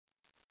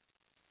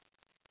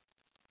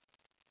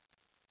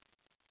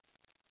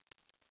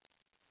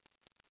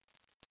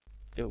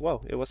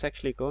Whoa, it was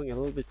actually going a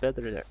little bit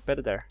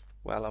better there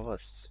while I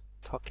was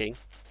talking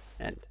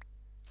and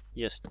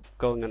just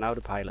going on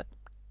autopilot.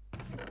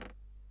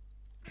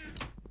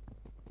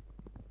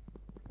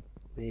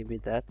 Maybe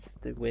that's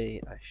the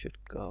way I should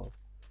go.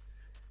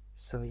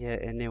 So yeah,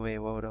 anyway,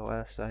 what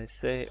else I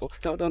say? Oh,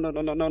 no, no,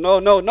 no, no, no, no, no,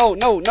 no, no,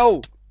 no,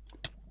 no!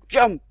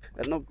 Jump!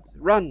 And no,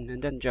 run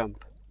and then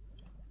jump.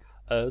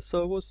 As I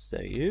was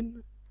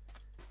saying,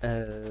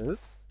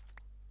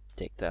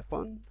 take that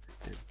one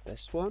and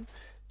this one,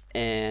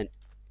 and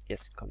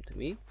yes, come to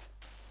me.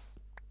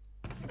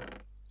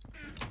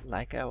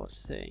 Like I was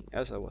saying, I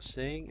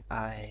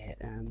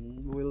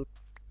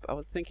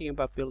was thinking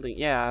about building.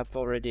 Yeah, I've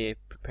already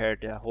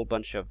prepared a whole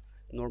bunch of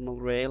normal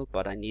rail,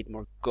 but I need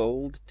more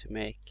gold to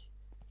make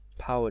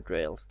powered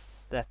rail.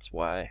 That's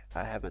why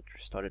I haven't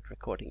started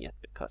recording yet,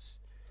 because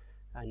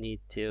I need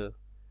to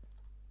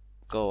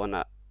go on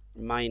a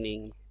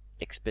mining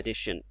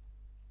expedition,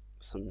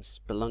 some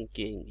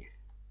spelunking,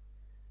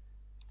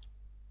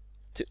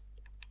 to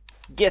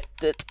get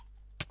the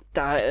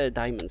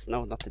diamonds.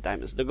 No, not the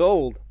diamonds, the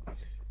gold.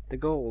 The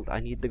gold, I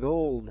need the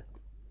gold.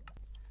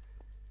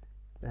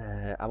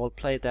 I will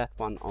play that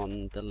one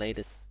on the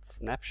latest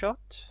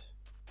snapshot.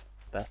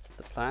 That's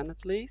the plan,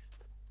 at least.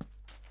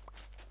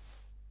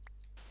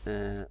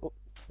 Oh,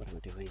 what am I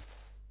doing?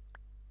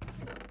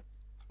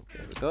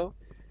 There we go.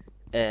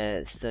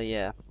 So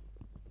yeah,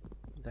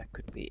 that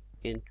could be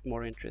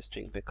more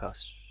interesting,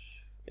 because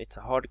it's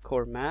a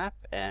hardcore map,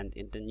 and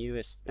in the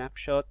newest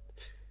snapshot,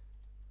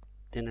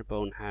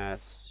 Dinnerbone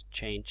has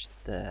changed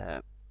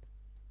the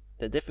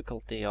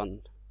difficulty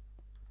on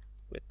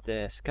with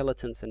the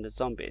skeletons and the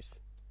zombies.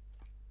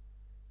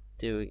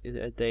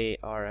 They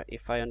are,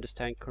 if I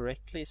understand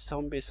correctly,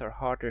 zombies are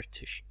harder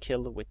to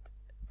kill with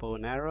bow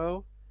and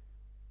arrow,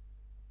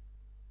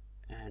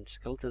 and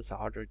skeletons are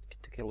harder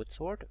to kill with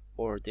sword,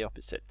 or the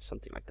opposite,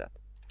 something like that.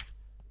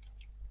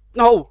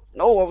 No!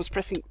 No, I was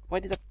pressing... Why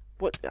did I...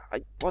 What?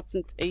 I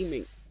wasn't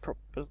aiming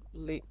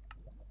properly.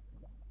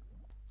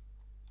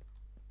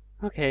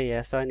 Okay,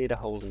 yeah, so I need a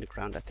hole in the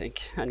ground, I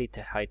think. I need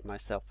to hide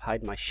myself,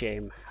 hide my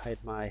shame,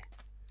 hide my...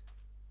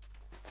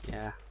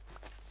 Yeah,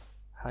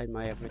 hide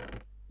my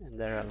everything. And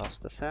there I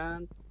lost a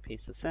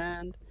piece of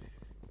sand.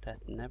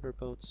 That never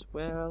bodes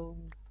well.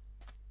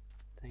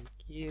 Thank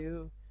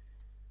you.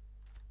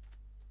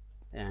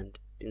 And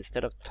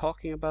instead of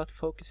talking about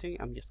focusing,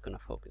 I'm just gonna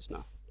focus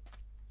now.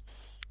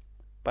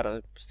 But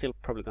I'm still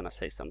probably gonna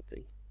say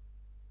something.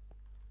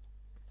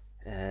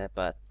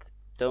 But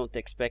don't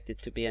expect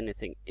it to be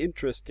anything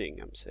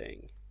interesting, I'm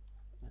saying.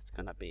 It's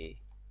gonna be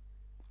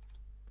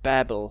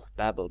babble,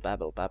 babble,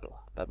 babble,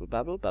 babble, babble,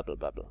 babble, babble,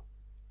 babble,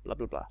 blah,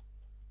 blah, blah.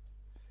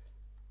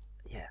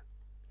 Yeah,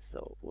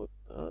 so...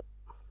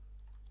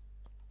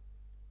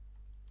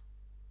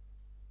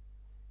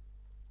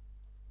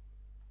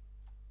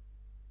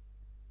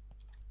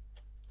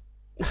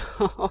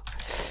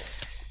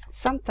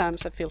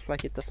 Sometimes it feels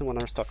like it doesn't want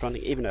to start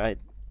running, even though I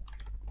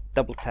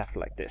double tap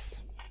like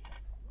this.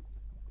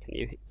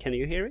 Can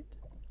you hear it?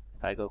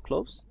 If I go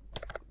close?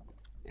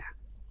 Yeah.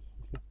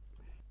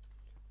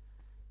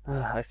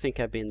 I think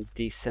I've been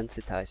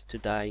desensitized to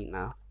dying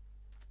now.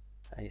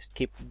 I just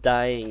keep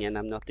dying and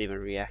I'm not even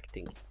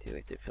reacting to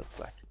it, it feels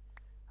like.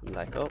 I'm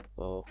like,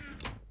 oh,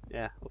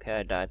 yeah, okay,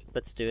 I died.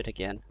 Let's do it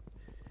again.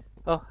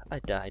 Oh, I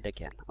died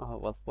again. Oh,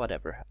 well,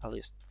 whatever. I'll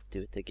just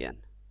do it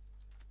again.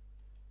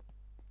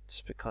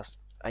 It's because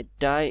I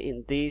die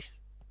in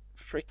these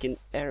freaking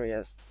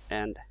areas,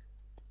 and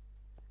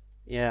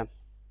yeah.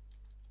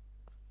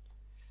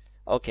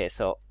 Okay,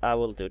 so I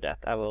will do that.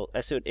 I will,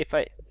 as soon if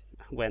I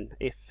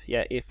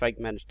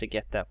manage to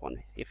get that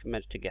one,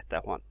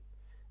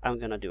 I'm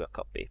gonna do a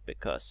copy,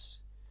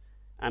 because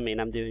I mean,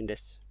 I'm doing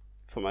this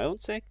for my own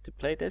sake to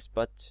play this,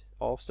 but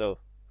also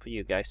for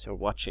you guys who are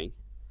watching.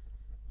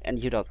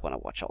 And you don't want to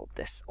watch all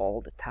this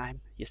all the time,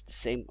 just the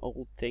same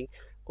old thing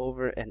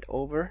over and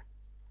over.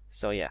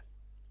 So yeah,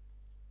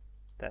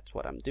 that's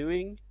what I'm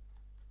doing.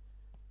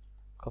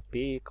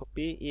 Copy,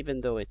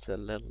 even though it's a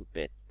little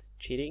bit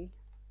cheating.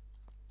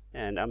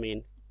 And I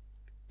mean,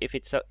 if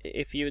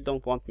you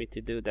don't want me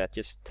to do that,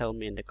 just tell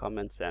me in the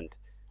comments, and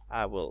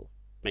I will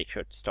make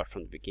sure to start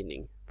from the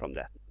beginning from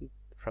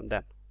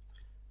then.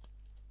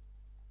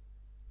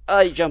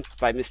 I jumped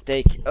by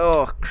mistake.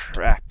 Oh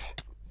crap.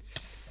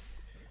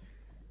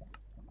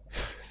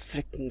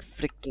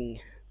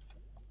 Fricking.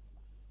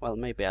 Well,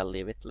 maybe I'll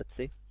leave it. Let's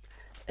see.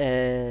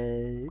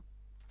 Okay.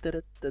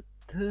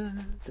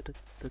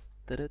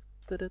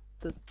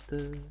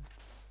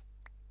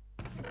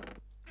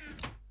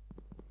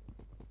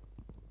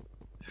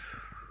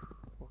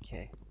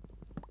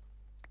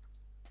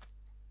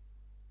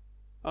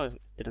 Oh,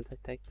 didn't I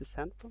take the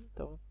sand from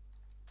it? Oh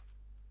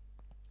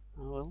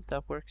well,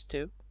 that works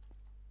too.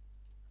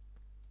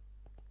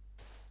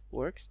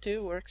 Works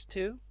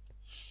too.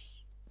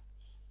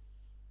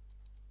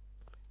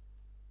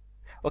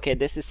 Okay,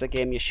 this is a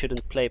game you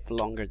shouldn't play for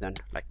longer than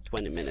like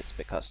 20 minutes,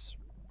 because...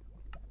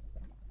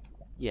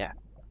 Yeah.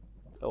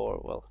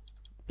 Or, well,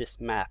 this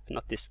map,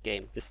 not this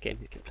game. This game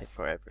you can play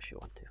forever if you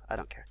want to. I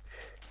don't care.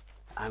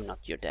 I'm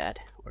not your dad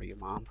or your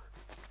mom.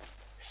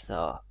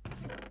 So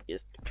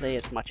just play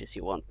as much as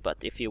you want, but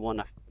if you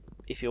wanna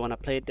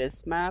play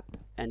this map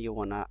and you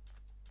wanna,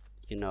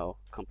 you know,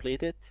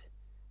 complete it,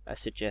 I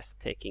suggest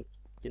taking,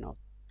 you know,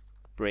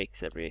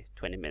 breaks every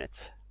 20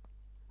 minutes.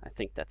 I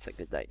think that's a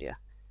good idea,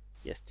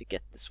 just to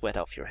get the sweat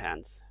off your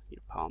hands,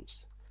 your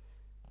palms,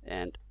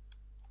 and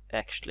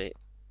actually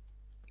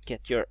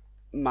get your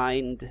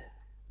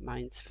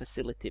mind's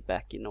facility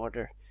back in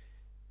order.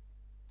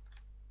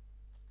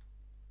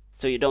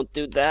 So you don't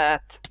do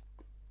that.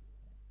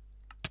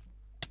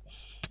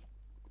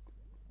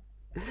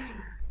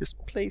 Just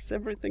place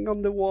everything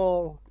on the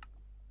wall.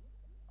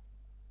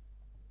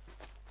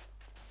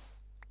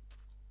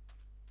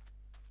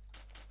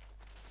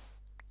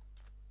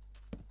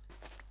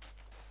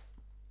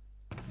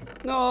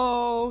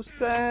 No,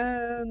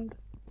 sand!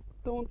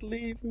 Don't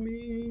leave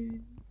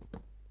me.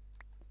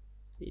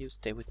 You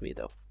stay with me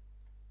though.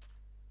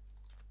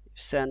 If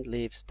sand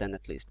leaves, then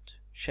at least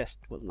chest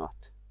will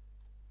not.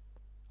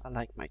 I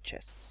like my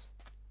chests.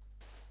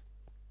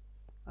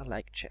 I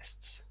like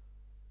chests.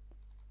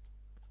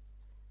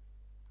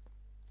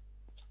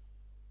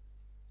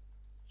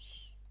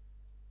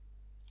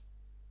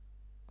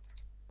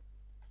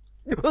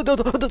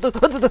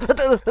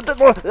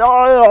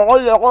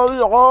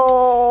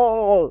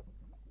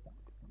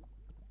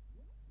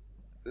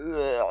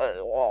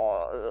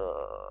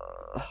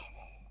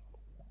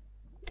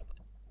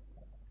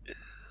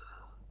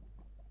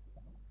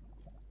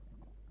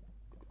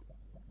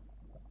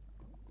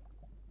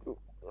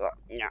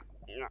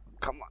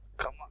 Come on,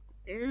 come on.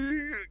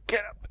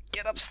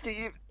 Get up,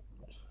 Steve.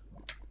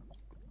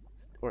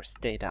 Or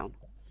stay down.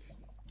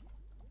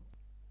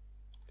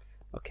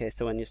 Okay,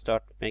 so when you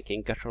start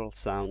making guttural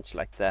sounds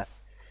like that,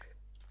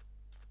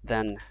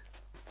 then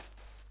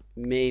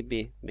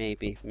maybe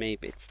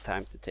it's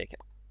time to take a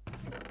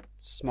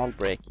small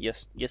break,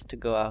 just to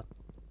go out,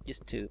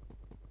 just to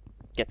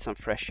get some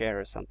fresh air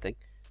or something.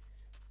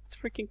 It's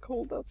freaking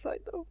cold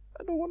outside though.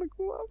 I don't want to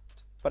go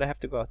out, but I have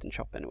to go out and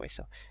shop anyway,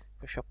 so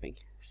for shopping.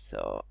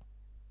 So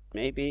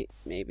maybe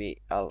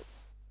I'll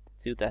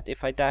do that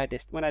if I die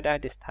when I die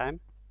this time.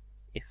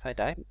 If I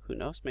die, who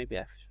knows, maybe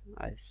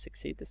I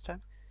succeed this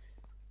time.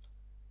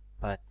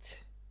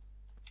 But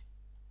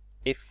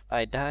if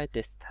I die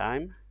this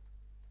time,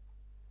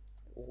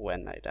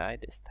 when I die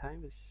this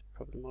time is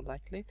probably more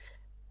likely,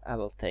 I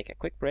will take a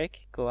quick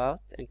break, go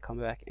out and come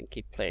back and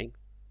keep playing.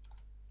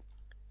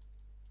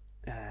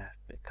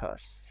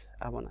 Because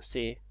I want to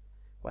see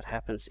what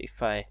happens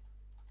if I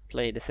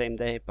play the same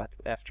day, but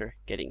after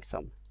getting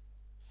some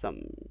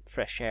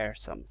fresh air,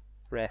 some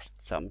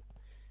rest, some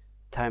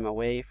time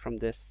away from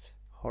this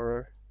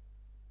horror.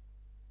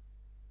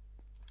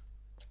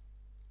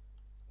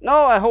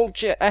 No, I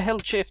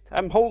held shift.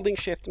 I'm holding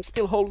shift. I'm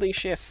still holding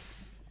shift.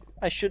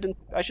 I should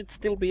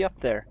still be up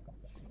there.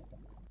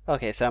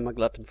 Okay, so I'm a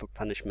glutton for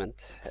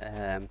punishment.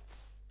 I'm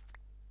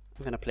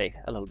gonna play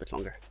a little bit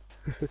longer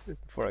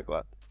before I go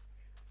out.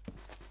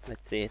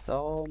 Let's see, it's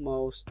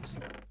almost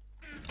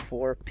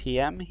 4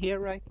 PM here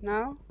right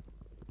now.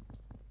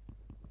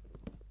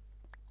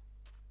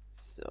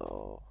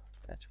 So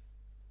that,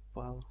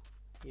 well,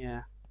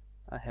 yeah,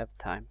 I have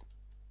time.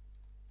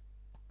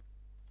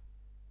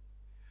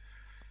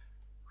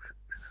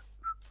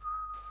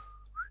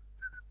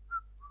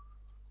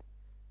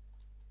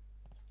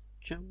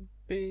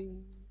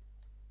 Jumping.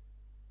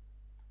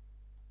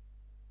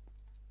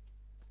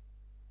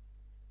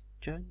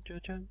 Jumping.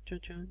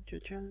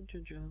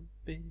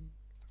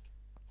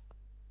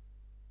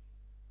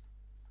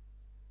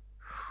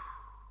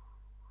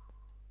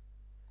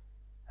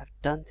 I've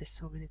done this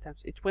so many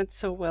times. It went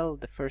so well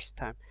the first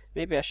time.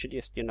 Maybe I should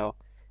just, you know,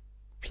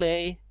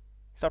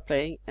 start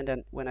playing, and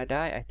then when I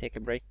die, I take a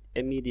break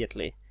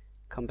immediately.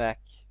 Come back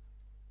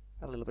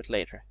a little bit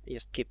later. And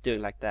just keep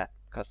doing like that,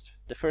 because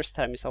the first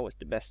time is always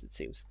the best, it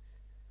seems.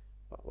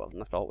 Well,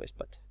 not always,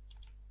 but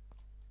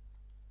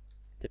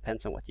it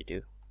depends on what you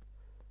do.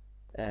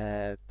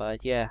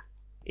 But yeah,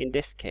 in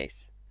this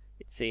case,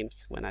 it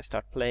seems when I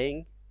start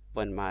playing,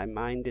 when my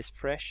mind is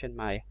fresh and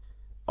my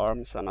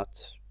arms are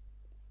not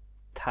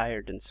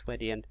tired and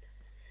sweaty, and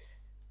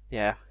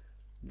yeah,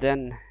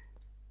 then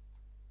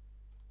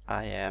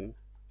I am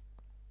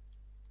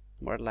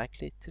more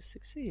likely to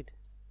succeed,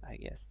 I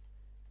guess.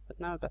 But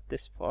now I got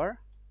this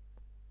far,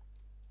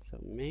 so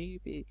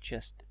maybe,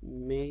 just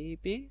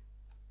maybe,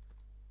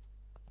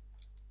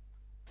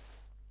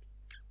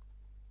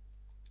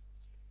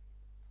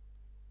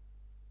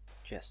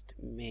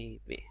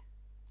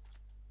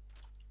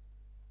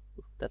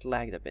 Ooh, that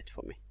lagged a bit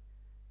for me.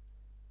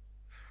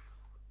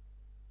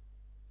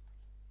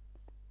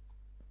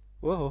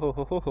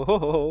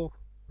 Whoa,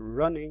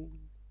 running.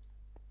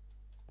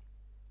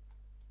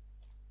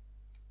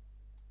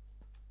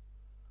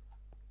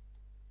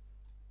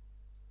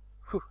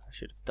 Whew, I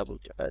should have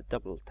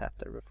double tapped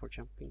there before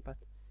jumping, but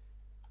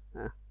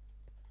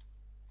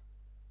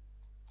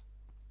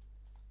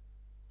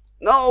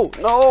no!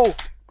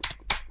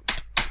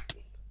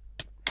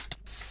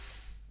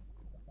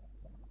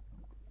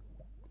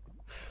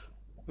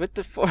 With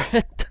the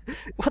forehead.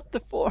 What the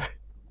for?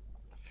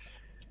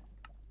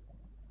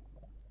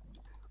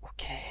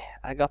 Okay,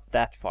 I got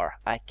that far.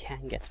 I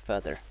can get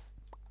further.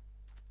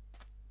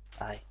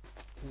 I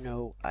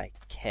know I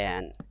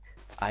can.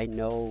 I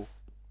know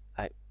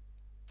I...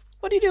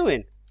 What are you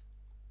doing?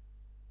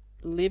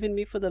 Leaving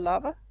me for the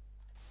lava?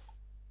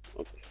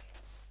 Oh.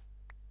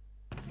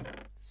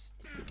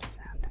 Stupid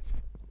sand.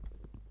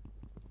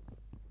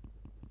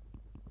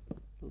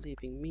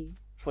 Leaving me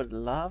for the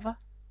lava?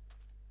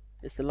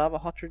 Is the lava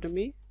hotter than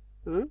me?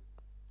 Huh?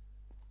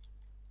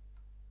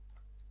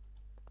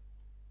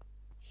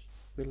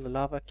 Will the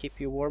lava keep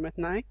you warm at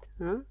night?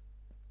 Huh?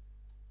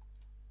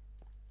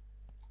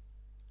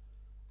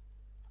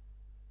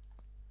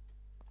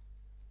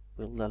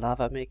 Will the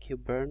lava make you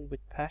burn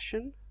with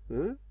passion?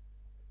 Huh?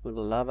 Will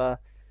the lava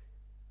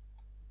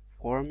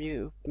warm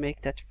you,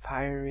 make that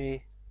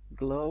fiery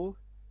glow?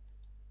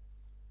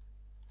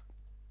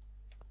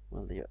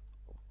 Will the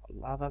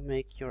lava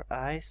make your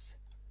eyes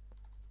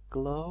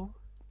glow?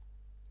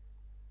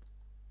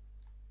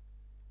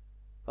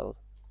 Well,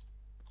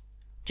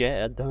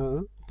 yeah,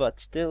 duh, but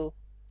still,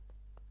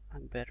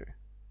 I'm better.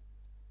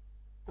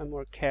 I'm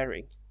more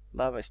caring.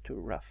 Lava is too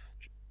rough.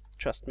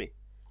 Trust me.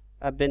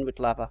 I've been with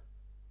lava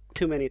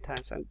too many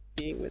times. I'm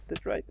being with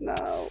it right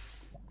now.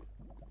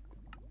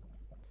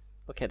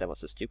 Okay, that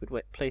was a stupid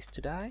place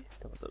to die.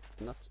 That was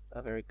not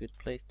a very good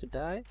place to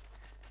die.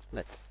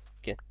 Let's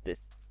get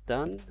this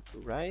done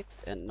right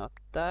and not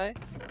die.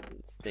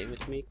 And stay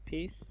with me,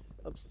 piece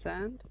of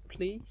sand,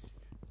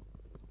 please.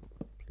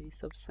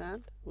 Piece of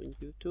sand when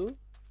you do.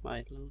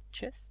 My little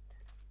chest.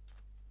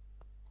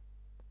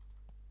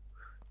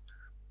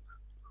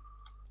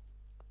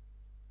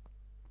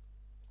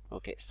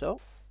 Okay, so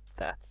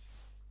that's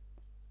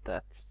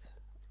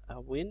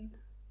a win.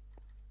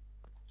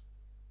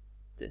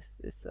 This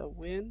is a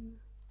win.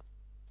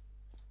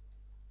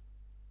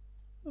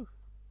 Ooh.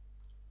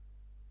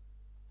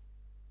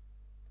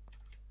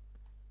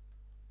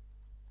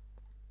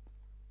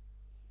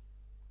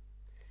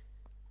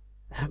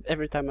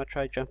 Every time I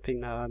try jumping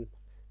now,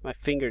 my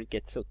finger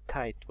gets so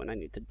tight when I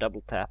need to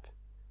double tap.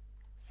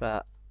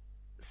 So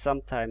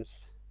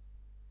sometimes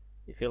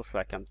it feels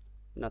like I'm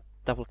not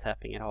double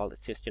tapping at all.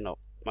 It's just, you know,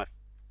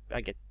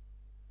 I get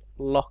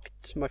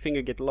locked. My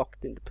finger get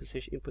locked in the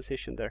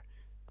position there.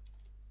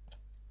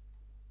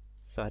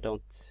 So I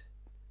don't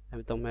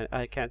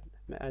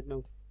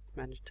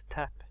manage to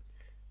tap.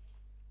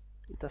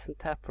 It doesn't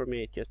tap for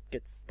me. It just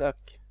gets stuck.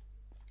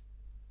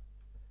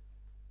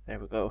 There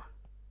we go.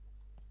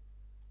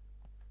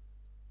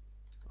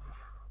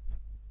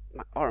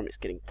 My arm is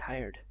getting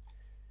tired.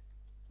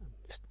 I'm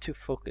just too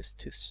focused,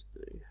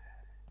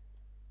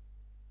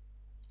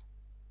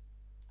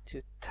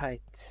 too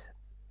tight,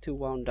 too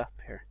wound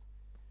up here.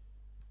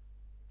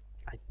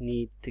 I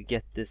need to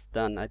get this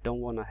done. I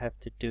don't want to have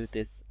to do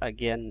this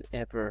again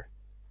ever.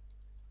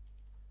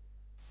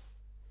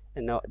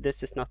 And no,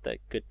 this is not a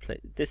good place.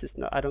 This is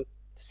not. I don't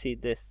see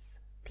this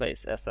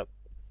place as a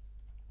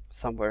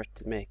somewhere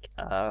to make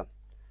a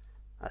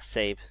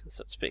save,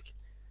 so to speak.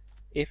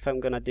 If I'm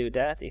gonna do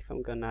that, if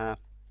I'm gonna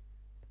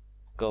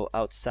go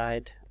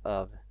outside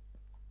of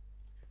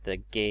the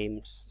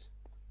game's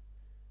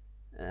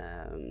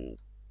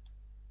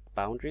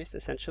boundaries,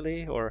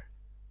 essentially, or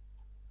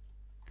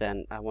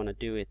then I want to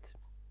do it,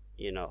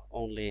 you know,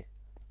 only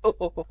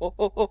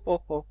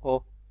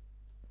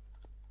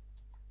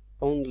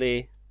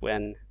only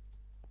when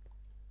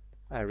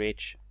I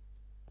reach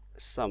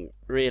some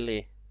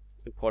really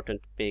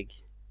important big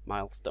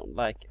milestone,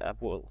 like a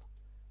wool.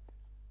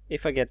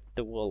 If I get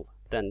the wool,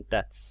 then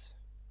that's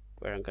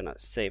where I'm gonna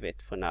save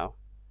it for now.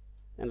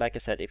 And like I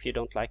said, if you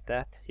don't like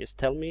that, just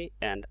tell me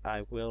and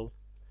I will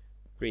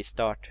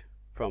restart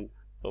from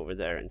over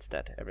there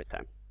instead every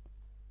time.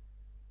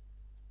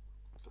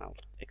 I'll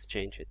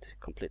exchange it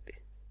completely.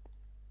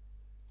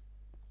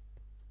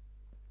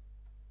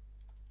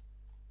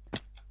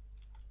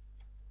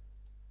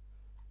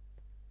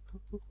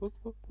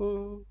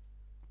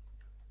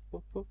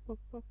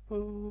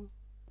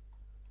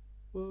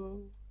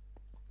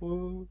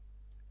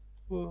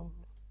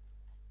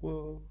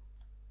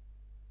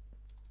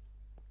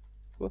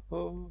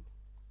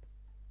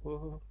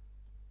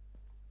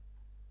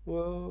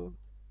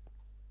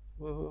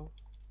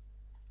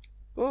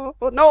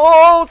 Oh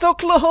no! So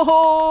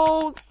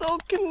close! So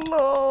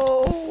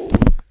close!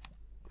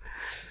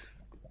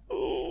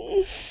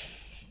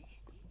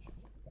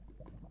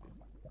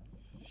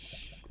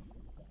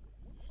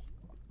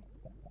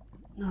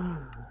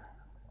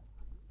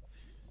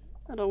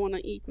 I don't want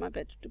to eat my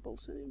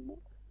vegetables anymore.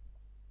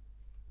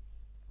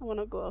 I want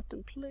to go out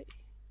and play.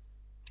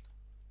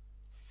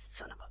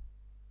 Son of a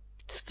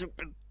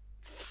stupid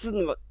son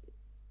of a...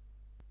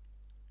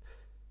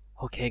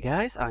 Okay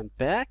guys, I'm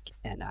back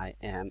and I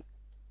am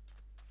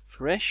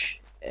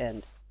fresh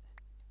and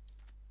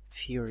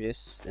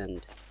furious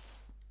and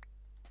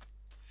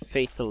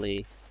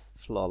fatally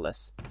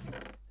flawless.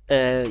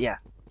 Yeah,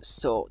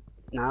 so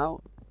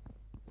now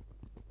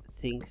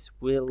things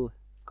will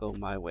go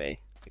my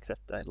way,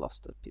 except I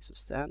lost a piece of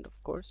sand,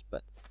 of course,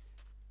 but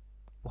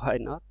Why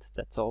not?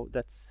 That's all.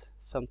 That's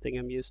something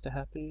I'm used to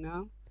happening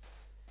now.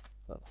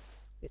 Well,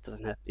 it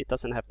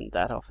doesn't happen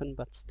that often,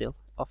 but still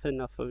often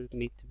enough for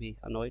me to be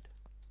annoyed.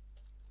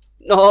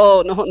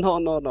 No, no, no,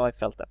 no, no! I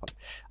felt that one.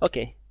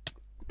 Okay,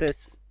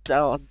 this.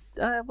 Oh,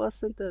 I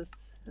wasn't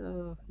this.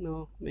 Oh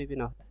no, maybe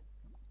not.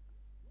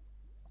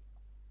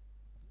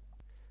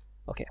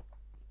 Okay,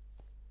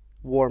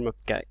 warm up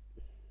guy.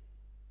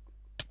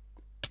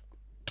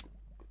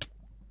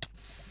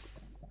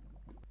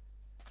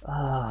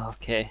 Ah,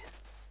 okay.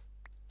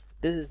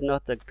 This is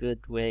not a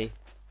good way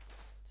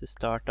to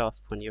start off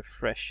when you're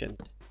fresh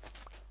and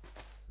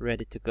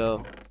ready to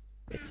go.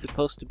 It's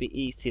supposed to be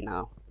easy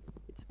now.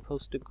 It's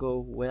supposed to go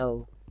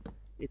well.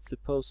 It's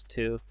supposed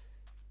to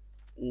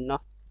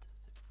not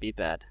be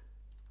bad.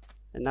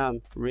 And now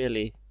I'm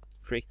really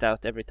freaked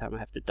out every time I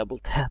have to double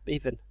tap,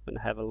 even when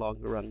I have a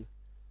long run.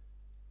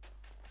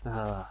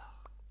 There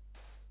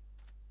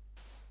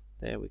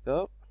we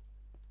go.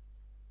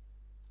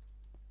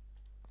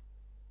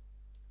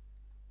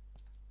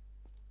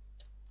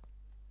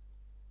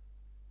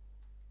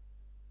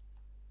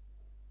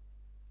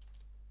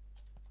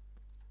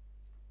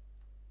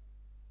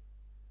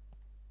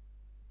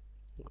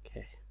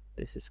 Okay,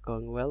 this is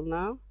going well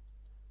now.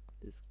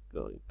 This is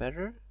going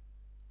better.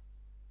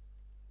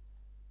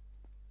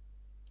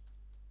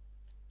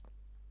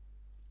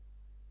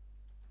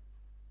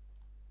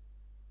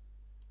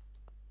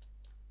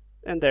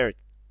 And there it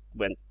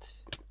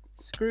went.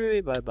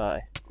 Screwy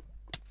bye-bye.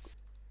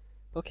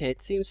 Okay,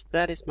 it seems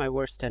that is my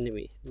worst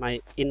enemy.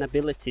 My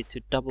inability to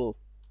double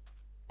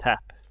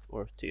tap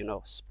or to, you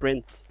know,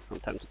 sprint from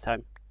time to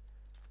time.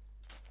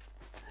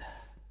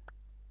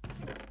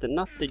 It's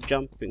not the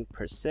jumping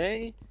per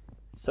se.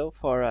 So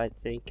far I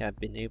think I've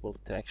been able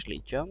to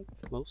actually jump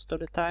most of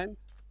the time.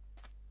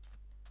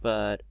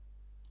 But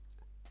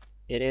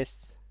it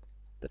is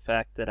the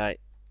fact that I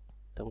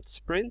don't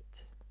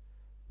sprint,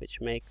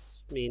 which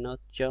makes me not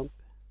jump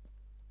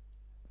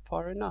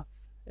far enough,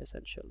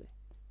 essentially.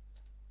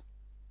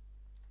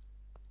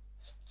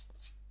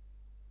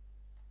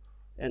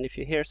 And if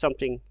you hear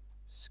something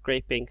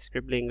scraping,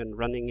 scribbling and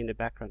running in the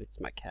background, it's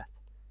my cat.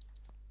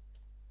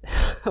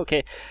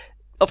 Okay,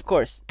 of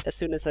course, as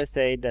soon as I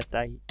say that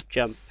I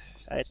jump,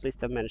 at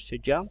least I managed to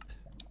jump,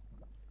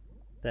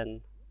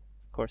 then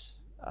of course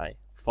I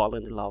fall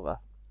in the lava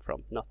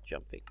from not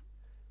jumping.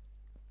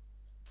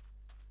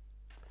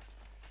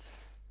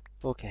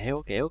 Okay.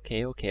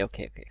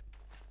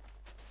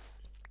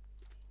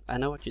 I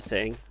know what you're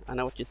saying. I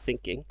know what you're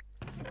thinking.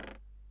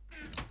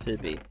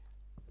 Fuubi.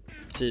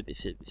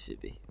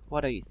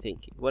 What are you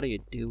thinking? What are you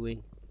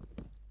doing?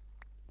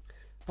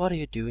 What are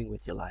you doing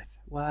with your life?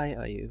 Why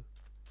are you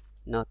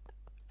not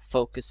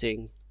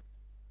focusing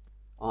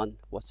on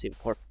what's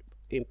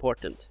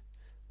important?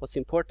 What's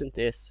important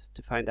is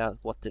to find out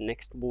what the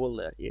next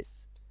wall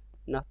is,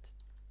 not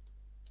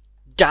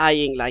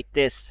dying like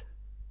this.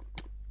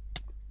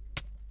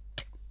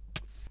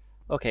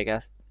 Okay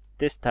guys,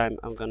 this time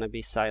I'm gonna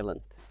be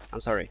silent. I'm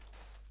sorry.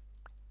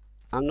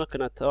 I'm not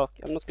gonna talk,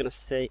 I'm not gonna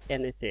say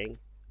anything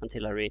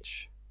until I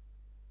reach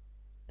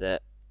the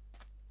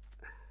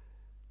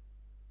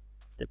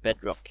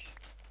bedrock.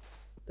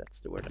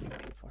 That's the word I'm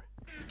looking for.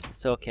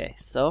 So okay,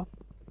 so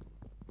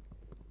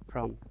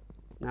from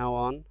now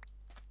on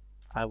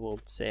I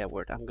won't say a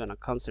word. I'm gonna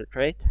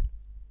concentrate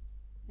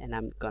and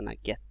I'm gonna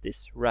get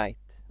this right.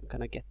 I'm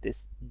gonna get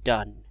this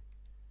done.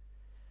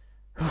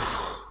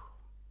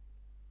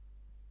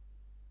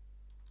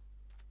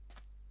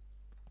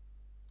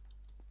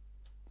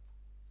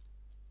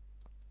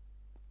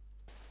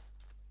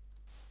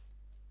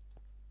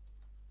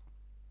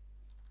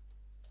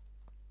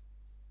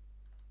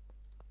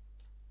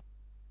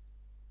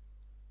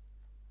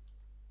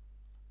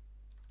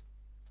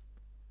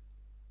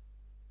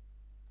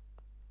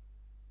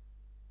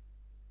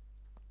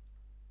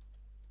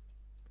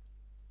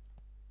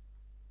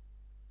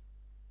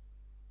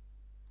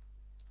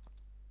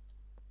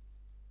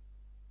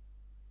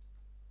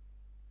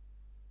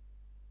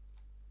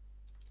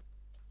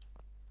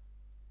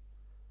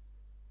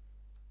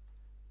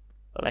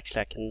 Well,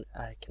 actually,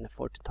 I can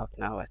afford to talk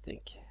now. I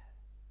think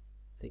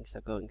things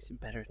are going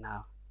better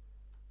now.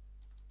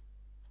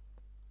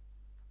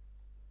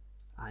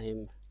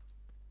 I'm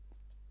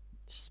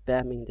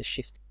spamming the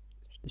shift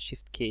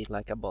key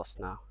like a boss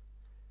now,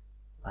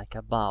 like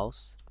a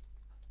boss.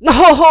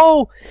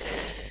 No!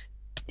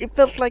 It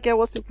felt like I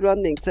wasn't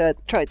running, so I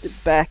tried to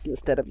back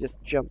instead of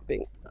just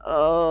jumping.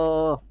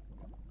 Oh,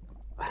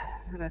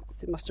 and I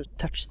must have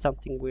touched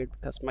something weird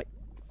because my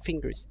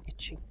finger is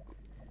itching.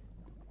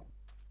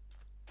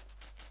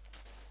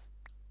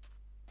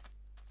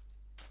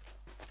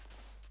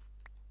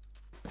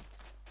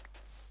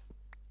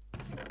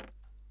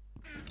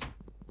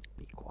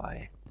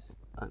 Quiet.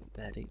 I'm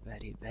very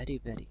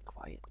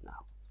quiet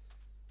now.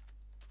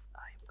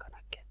 I'm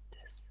gonna get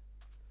this.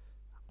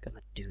 I'm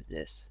gonna do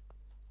this.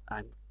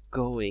 I'm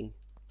going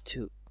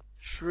to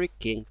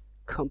freaking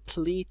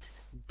complete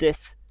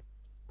this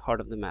part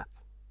of the map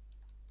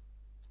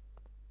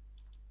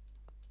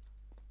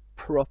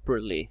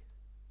properly.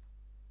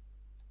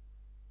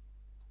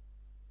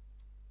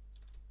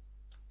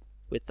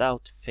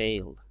 without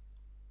fail.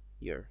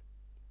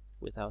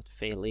 Without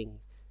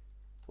failing.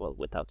 Well,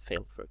 without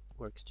fail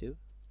works too.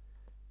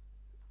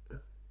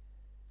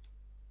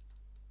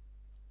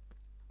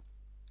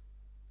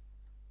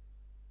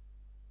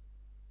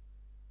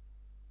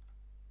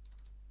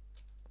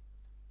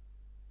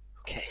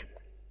 Okay.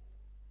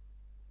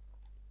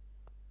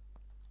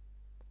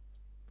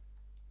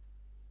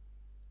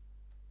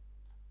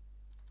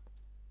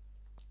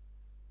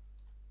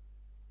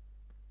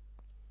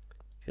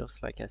 Feels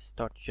like I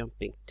start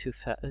jumping too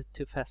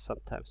fast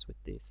sometimes with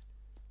these.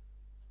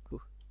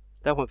 Ooh.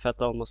 That one felt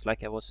almost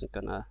like I wasn't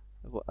gonna.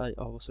 I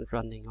wasn't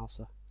running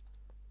also.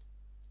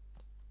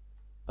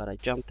 But I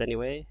jumped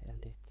anyway,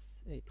 and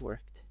it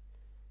worked.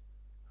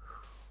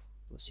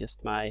 It was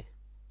just my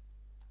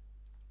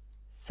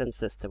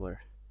senses that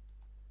were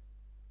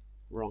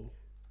wrong.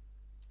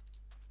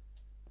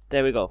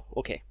 There we go.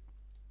 Okay.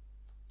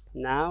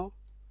 Now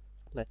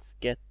let's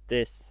get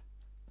this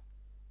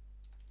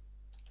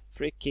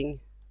freaking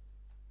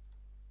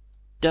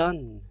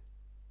done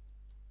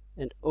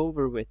and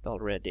over with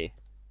already.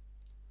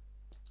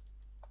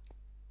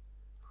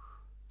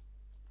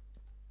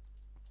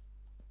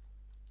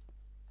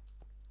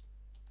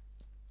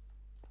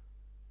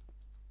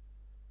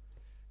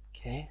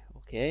 Okay,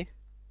 okay,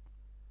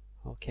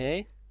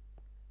 okay,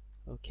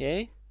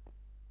 okay.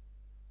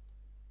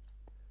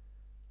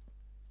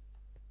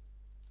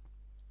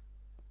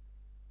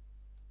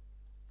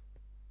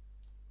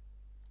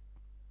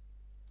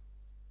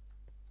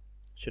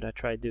 Should I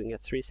try doing a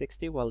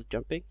 360 while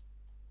jumping?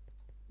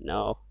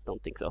 No,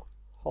 don't think so.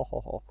 Ho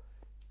ho ho.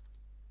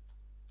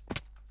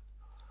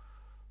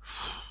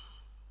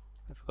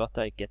 I forgot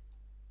I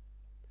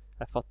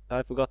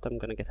forgot I'm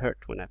gonna get hurt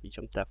when I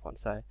jumped that one,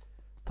 so I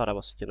thought I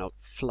was, you know,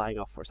 flying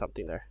off or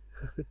something there.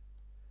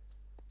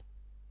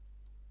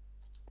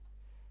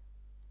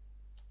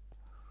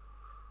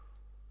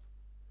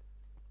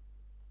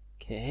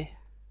 Okay.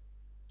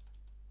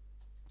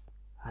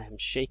 I am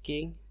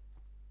shaking.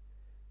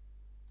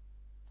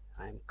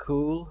 I'm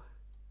cool,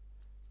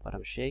 but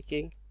I'm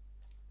shaking.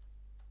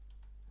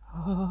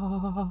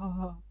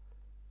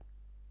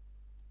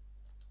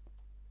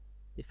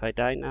 If I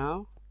die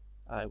now,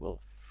 I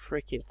will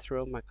freaking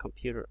throw my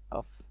computer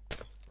off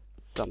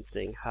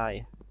something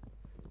high,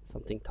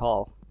 something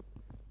tall,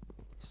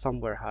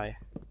 somewhere high.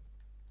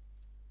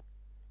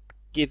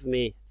 Give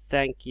me,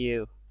 thank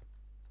you.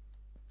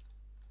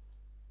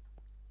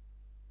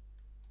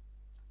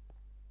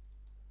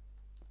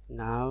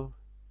 Now,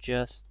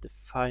 just the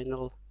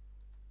final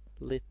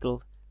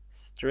little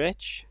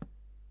stretch.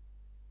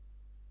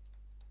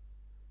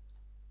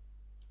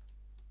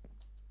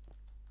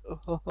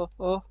 Oh, oh,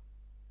 oh,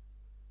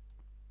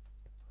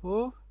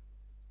 oh,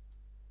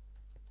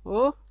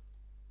 oh.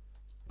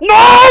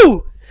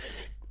 No!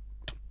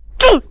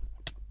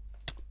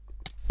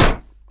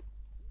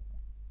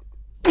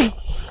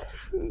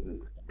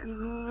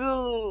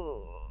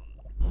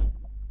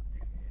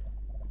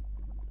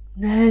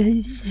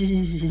 Nej.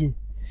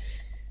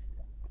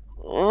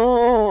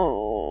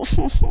 Oh.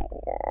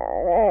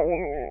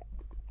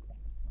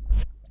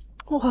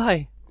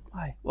 Why?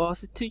 Why? Well,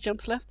 was it 2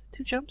 jumps left?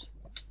 2 jumps?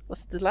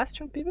 Was it the last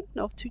jump even?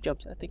 No, 2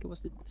 jumps. I think it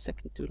was the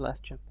second to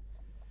last jump.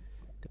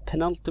 The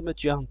penultimate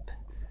jump.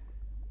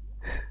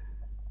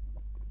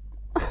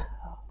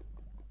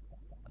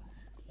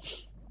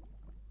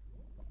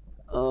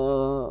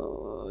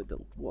 Oh, I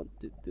don't want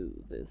to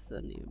do this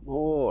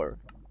anymore.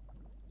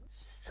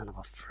 Son of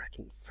a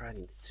fracking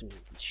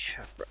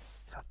jävla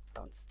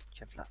satans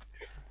jävla.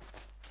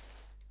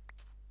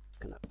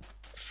 Gonna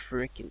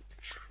freaking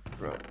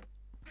throw.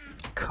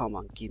 Come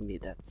on, give me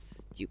that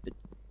stupid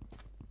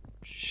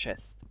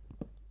chest.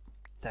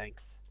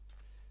 Thanks.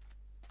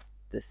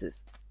 This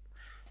is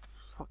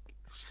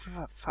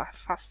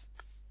fast.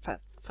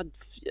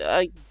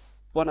 I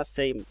wanna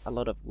say a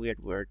lot of weird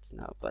words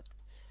now, but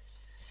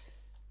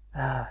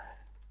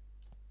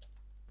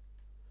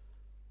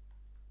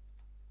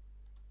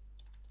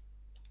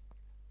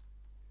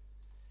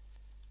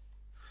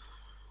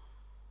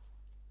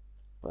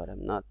but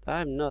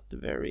I'm not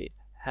very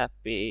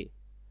happy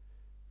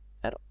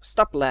at all.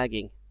 Stop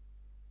lagging.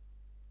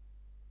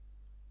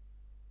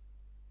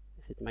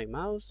 Is it my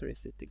mouse or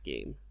is it the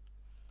game?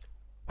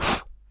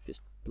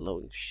 Just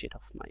blowing shit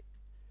off my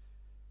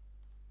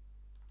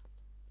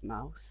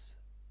mouse.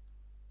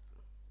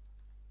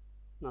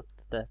 Not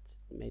that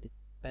made it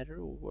better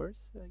or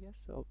worse, I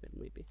guess. Oh, well,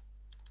 maybe.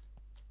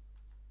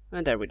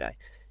 And there we die.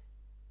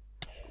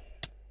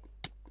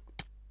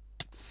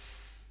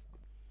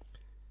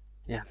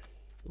 Yeah,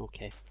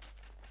 okay.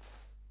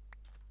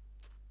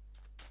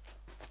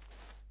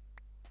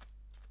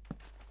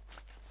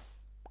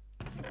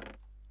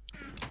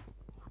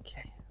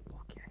 Okay,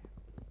 okay.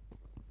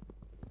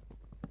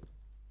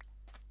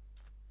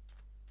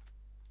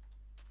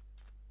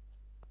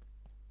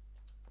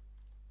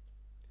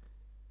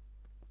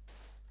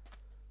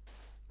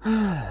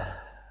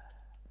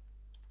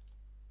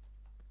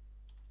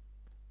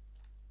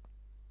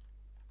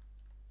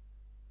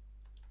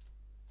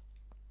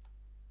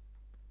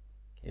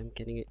 Okay, I'm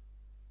getting it.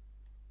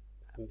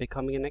 I'm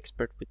becoming an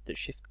expert with the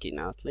shift key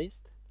now, at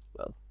least.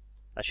 Well,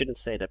 I shouldn't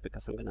say that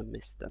because I'm gonna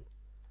miss then.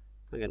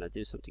 I'm gonna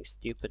do something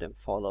stupid and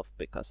fall off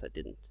because I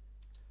didn't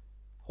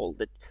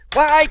hold it.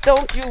 Why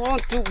don't you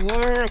want to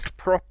work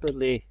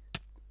properly?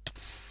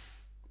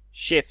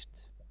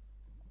 Shift.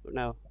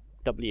 No,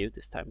 W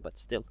this time, but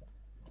still.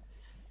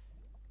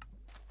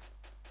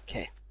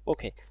 Okay,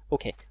 okay,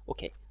 okay,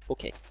 okay,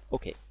 okay,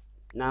 okay.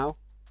 Now.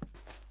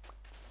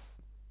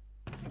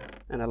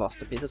 And I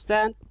lost a piece of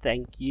sand.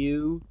 Thank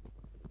you.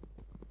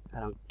 I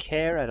don't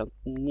care. I don't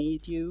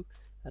need you.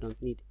 I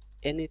don't need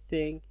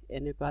anything,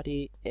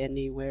 anybody,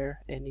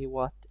 anywhere, any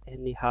what,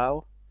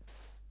 anyhow.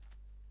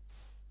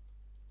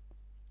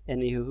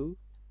 Anywho.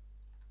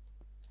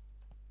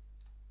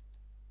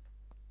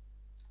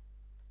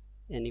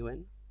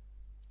 Anywhen.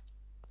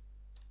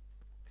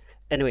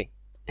 Anyway.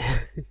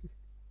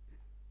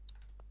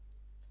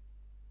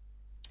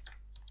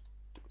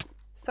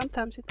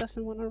 Sometimes it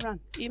doesn't want to run,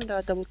 even though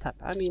I double tap.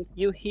 I mean,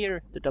 you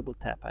hear the double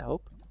tap, I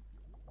hope.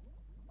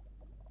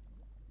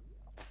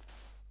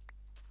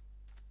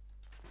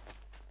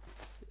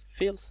 It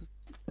feels,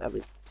 I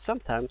mean,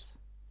 sometimes.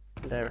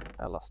 There,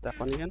 I lost that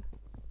one again.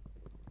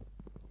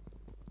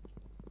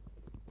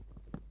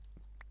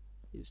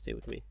 You stay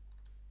with me.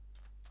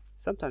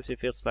 Sometimes it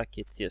feels like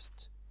it's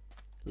just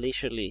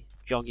leisurely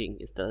jogging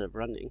instead of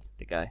running,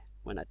 the guy,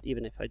 when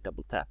even if I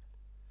double tap.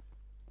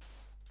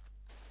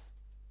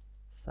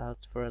 So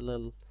out for a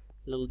little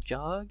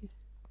jog.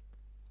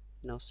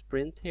 No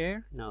sprint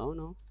here.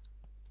 No.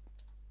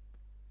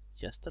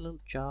 Just a little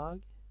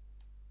jog.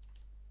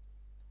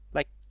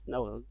 Like,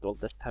 no, well,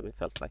 this time it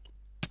felt like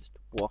just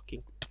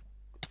walking.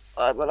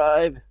 I'm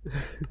alive!